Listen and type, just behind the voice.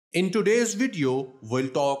In today's video, we'll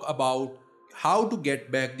talk about how to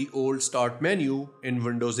get back the old start menu in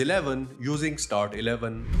Windows 11 using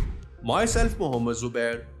Start11. Myself Mohammed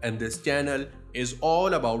Zubair, and this channel is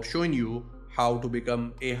all about showing you how to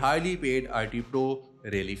become a highly paid IT pro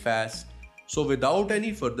really fast. So without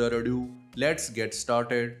any further ado, let's get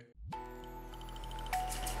started.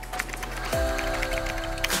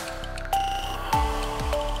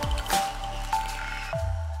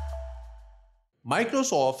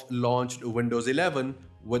 Microsoft launched Windows 11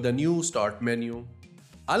 with a new Start menu.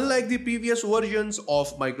 Unlike the previous versions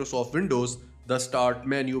of Microsoft Windows, the Start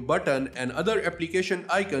menu button and other application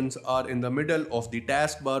icons are in the middle of the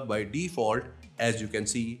taskbar by default, as you can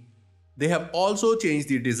see. They have also changed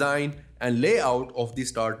the design and layout of the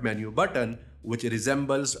Start menu button, which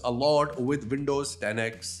resembles a lot with Windows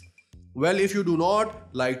 10X. Well, if you do not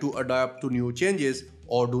like to adapt to new changes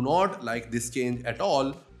or do not like this change at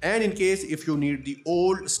all, and in case if you need the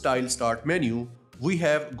old style start menu, we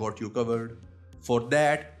have got you covered. For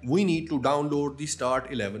that, we need to download the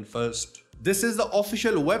Start11 first. This is the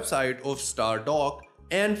official website of StarDock,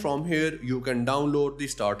 and from here you can download the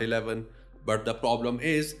Start11. But the problem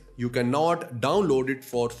is you cannot download it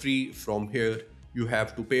for free from here. You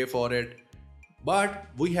have to pay for it. But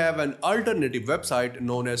we have an alternative website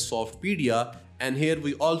known as Softpedia, and here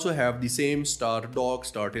we also have the same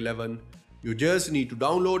StarDock Start11. You just need to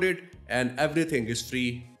download it and everything is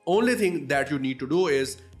free. Only thing that you need to do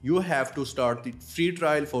is you have to start the free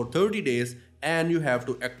trial for 30 days and you have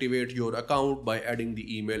to activate your account by adding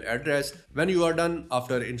the email address when you are done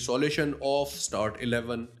after installation of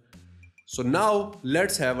Start11. So now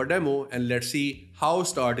let's have a demo and let's see how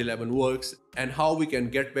Start11 works and how we can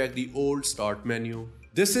get back the old start menu.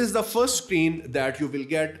 This is the first screen that you will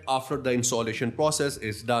get after the installation process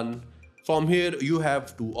is done. From here you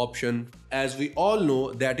have two options. As we all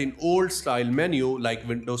know that in old style menu like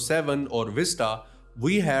Windows 7 or Vista,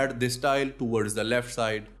 we had this tile towards the left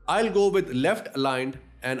side. I'll go with left aligned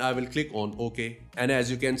and I will click on OK. And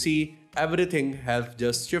as you can see, everything has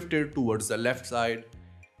just shifted towards the left side.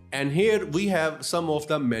 And here we have some of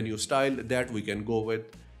the menu style that we can go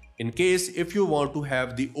with. In case if you want to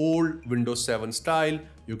have the old Windows 7 style,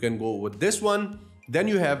 you can go with this one. Then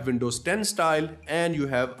you have Windows 10 style and you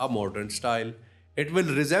have a modern style. It will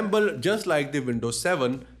resemble just like the Windows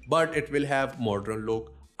 7, but it will have modern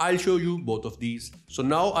look. I'll show you both of these. So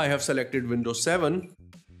now I have selected Windows 7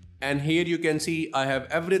 and here you can see I have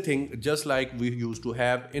everything just like we used to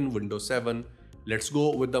have in Windows 7. Let's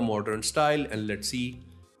go with the modern style and let's see.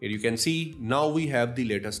 Here you can see now we have the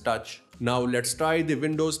latest touch. Now let's try the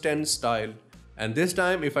Windows 10 style. And this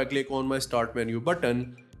time if I click on my start menu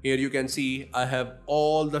button, here you can see I have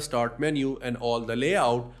all the start menu and all the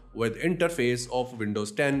layout with interface of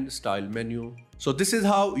Windows 10 style menu. So this is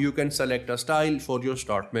how you can select a style for your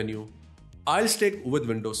start menu. I'll stick with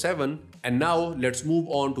Windows 7 and now let's move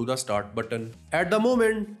on to the start button. At the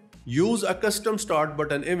moment, use a custom start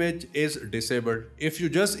button image is disabled. If you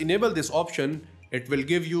just enable this option, it will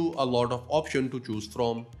give you a lot of options to choose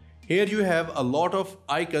from. Here you have a lot of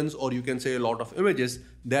icons or you can say a lot of images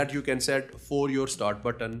that you can set for your start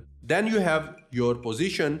button. Then you have your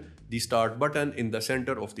position, the start button in the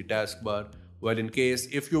center of the taskbar. Well, in case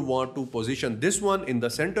if you want to position this one in the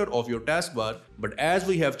center of your taskbar, but as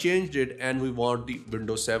we have changed it and we want the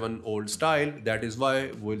Windows 7 old style, that is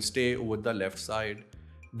why we'll stay with the left side.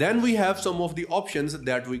 Then we have some of the options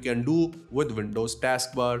that we can do with Windows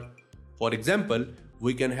taskbar. For example,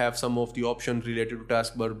 we can have some of the options related to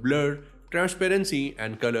taskbar blur, transparency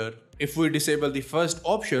and color. If we disable the first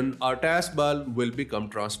option, our taskbar will become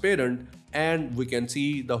transparent and we can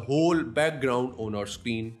see the whole background on our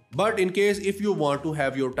screen. But in case if you want to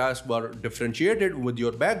have your taskbar differentiated with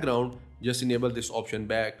your background, just enable this option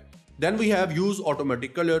back. Then we have use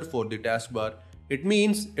automatic color for the taskbar. It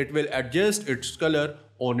means it will adjust its color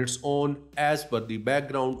on its own as per the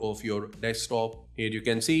background of your desktop. Here you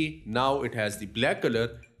can see now it has the black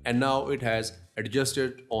color and now it has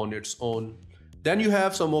adjusted on its own. Then you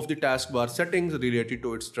have some of the taskbar settings related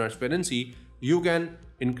to its transparency. You can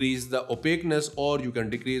increase the opaqueness or you can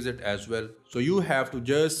decrease it as well. So you have to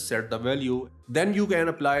just set the value. Then you can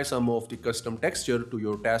apply some of the custom texture to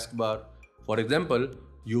your taskbar. For example,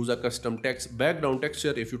 use a custom text background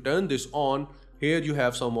texture. If you turn this on, here you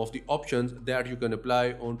have some of the options that you can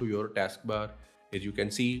apply onto your taskbar. As you can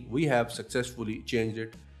see, we have successfully changed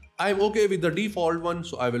it. I'm okay with the default one,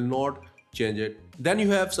 so I will not change it. Then you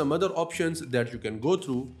have some other options that you can go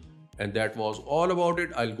through, and that was all about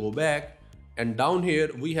it. I'll go back and down here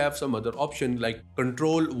we have some other option like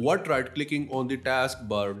control what right clicking on the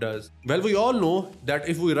taskbar does. Well, we all know that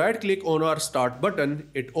if we right click on our start button,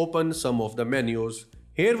 it opens some of the menus.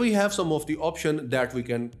 Here we have some of the options that we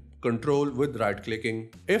can control with right clicking.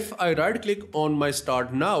 If I right click on my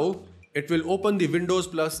Start Now, it will open the Windows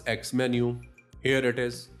plus X menu. Here it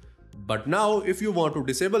is. But now if you want to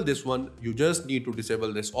disable this one, you just need to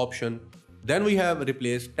disable this option. Then we have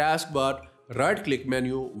replace taskbar right click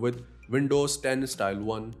menu with Windows 10 style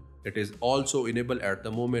 1. It is also enabled at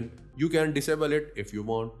the moment. You can disable it if you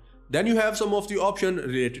want. Then you have some of the options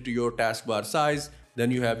related to your taskbar size.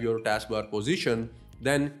 Then you have your taskbar position.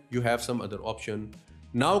 Then you have some other option.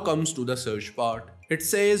 Now comes to the search part. It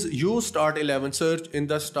says use Start11 search in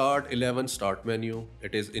the Start11 start menu.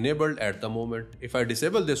 It is enabled at the moment. If I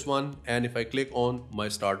disable this one and if I click on my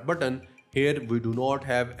start button, here we do not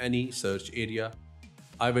have any search area.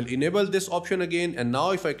 I will enable this option again, and now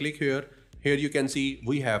if I click here you can see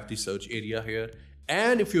we have the search area here.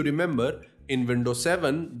 And if you remember, in Windows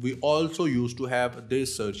 7 we also used to have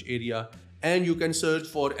this search area, and you can search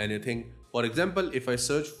for anything. For example, if I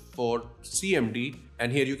search for CMD,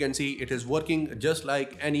 and here you can see it is working just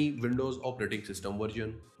like any Windows operating system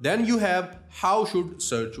version. Then you have how should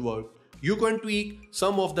search work. You can tweak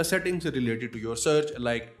some of the settings related to your search,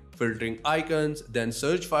 like filtering icons, then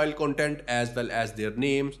search file content as well as their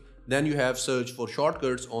names. Then you have search for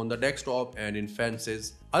shortcuts on the desktop and in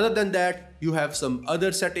fences. Other than that, you have some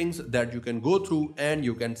other settings that you can go through and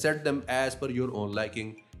you can set them as per your own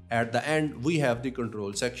liking. At the end, we have the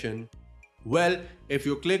control section. Well, if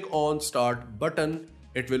you click on Start button,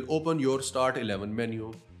 it will open your Start11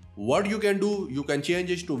 menu. What you can do, you can change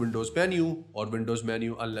it to Windows menu or Windows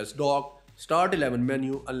menu unless dock, Start11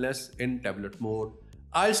 menu unless in tablet mode.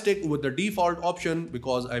 I'll stick with the default option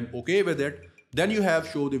because I'm okay with it. Then you have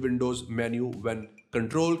show the Windows menu when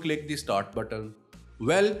control click the Start button.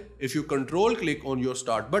 Well, if you control click on your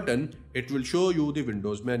Start button, it will show you the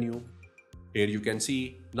Windows menu. Here you can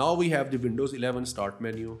see, now we have the Windows 11 start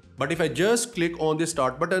menu. But if I just click on the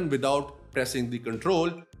start button without pressing the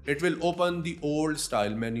control, it will open the old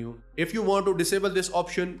style menu. If you want to disable this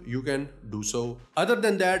option, you can do so. Other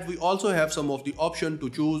than that, we also have some of the option to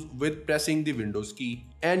choose with pressing the Windows key,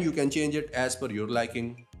 and you can change it as per your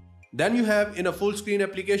liking. Then you have in a full screen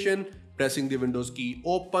application, pressing the Windows key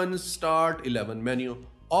opens Start11 menu.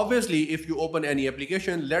 Obviously, if you open any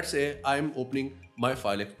application, let's say I'm opening my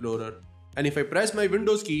file explorer, and if I press my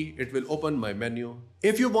Windows key, it will open my menu.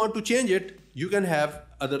 If you want to change it, you can have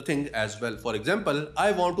other things as well. For example,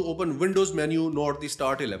 I want to open Windows menu, not the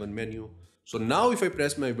Start11 menu. So now if I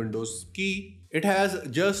press my Windows key, it has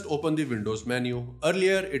just opened the Windows menu.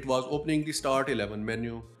 Earlier, it was opening the Start11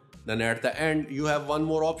 menu. Then at the end, you have one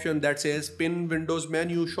more option that says pin Windows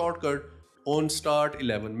menu shortcut on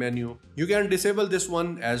Start11 menu. You can disable this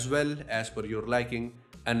one as well as per your liking.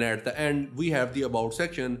 And at the end, we have the about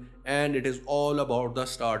section, and it is all about the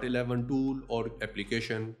Start11 tool or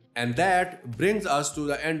application. And that brings us to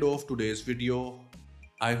the end of today's video.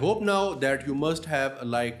 I hope now that you must have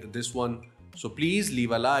liked this one. So please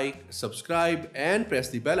leave a like, subscribe and press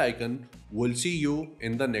the bell icon. We'll see you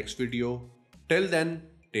in the next video. Till then,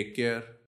 take care.